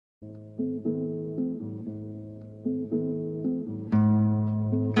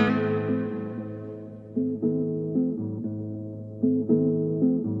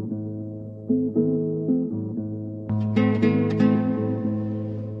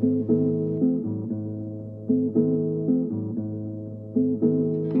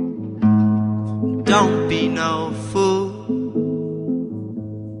Don't be no fool.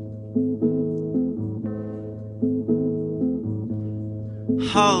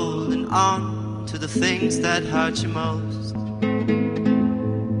 Holding on to the things that hurt you most.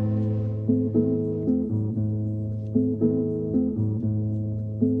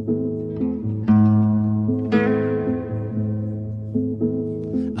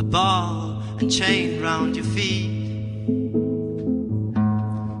 A ball and chain round your feet,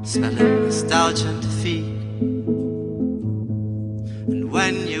 smelling nostalgia and defeat. And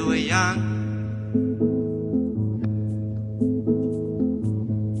when you were young,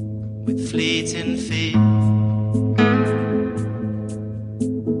 with fleeting feet,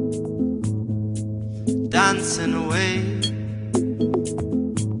 dancing away,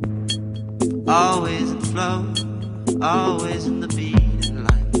 always in flow, always in the beat, and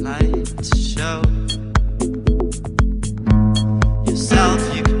limelight to show yourself.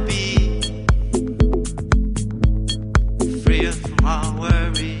 You could be freer from all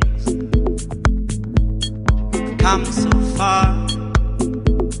worries. Come so far,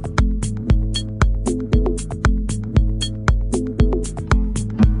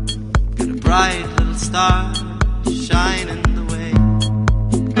 got a bright little star shining the way.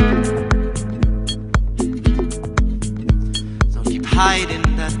 Don't keep hiding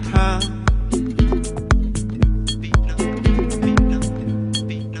that pearl.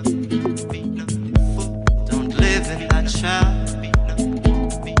 Don't live in that shell.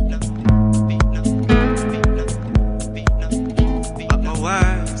 But my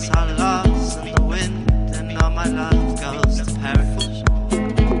words are lost in the wind, and all my love goes to perish.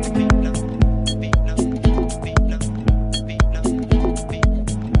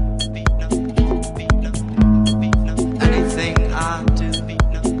 Anything I do,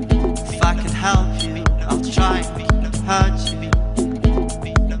 if I can help you, I'll try to hurt you.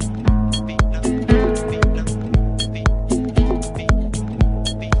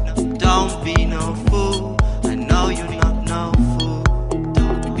 Don't be no fool, I know you're not no fool.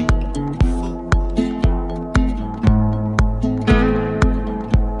 Don't be no fool.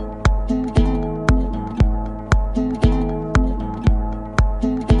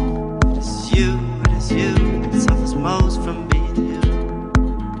 It is you that suffers most from being you.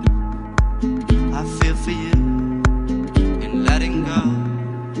 I feel for you in letting go.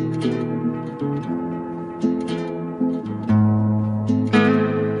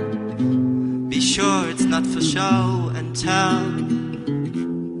 Be sure it's not for show and tell.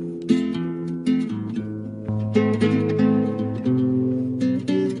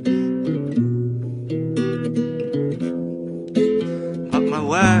 But my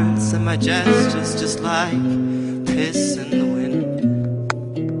words and my gestures just like piss in the wind.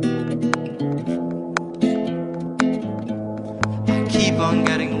 I keep on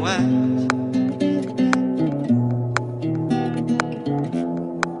getting wet.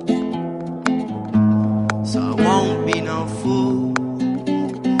 So I won't be no fool.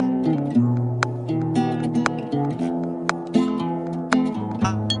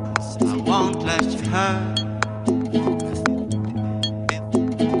 I won't let you hurt.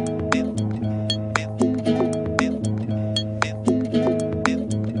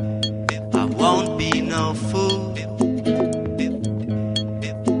 I won't be no fool.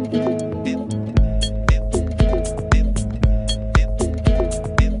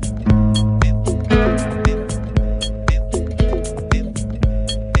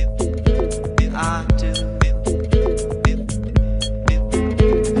 I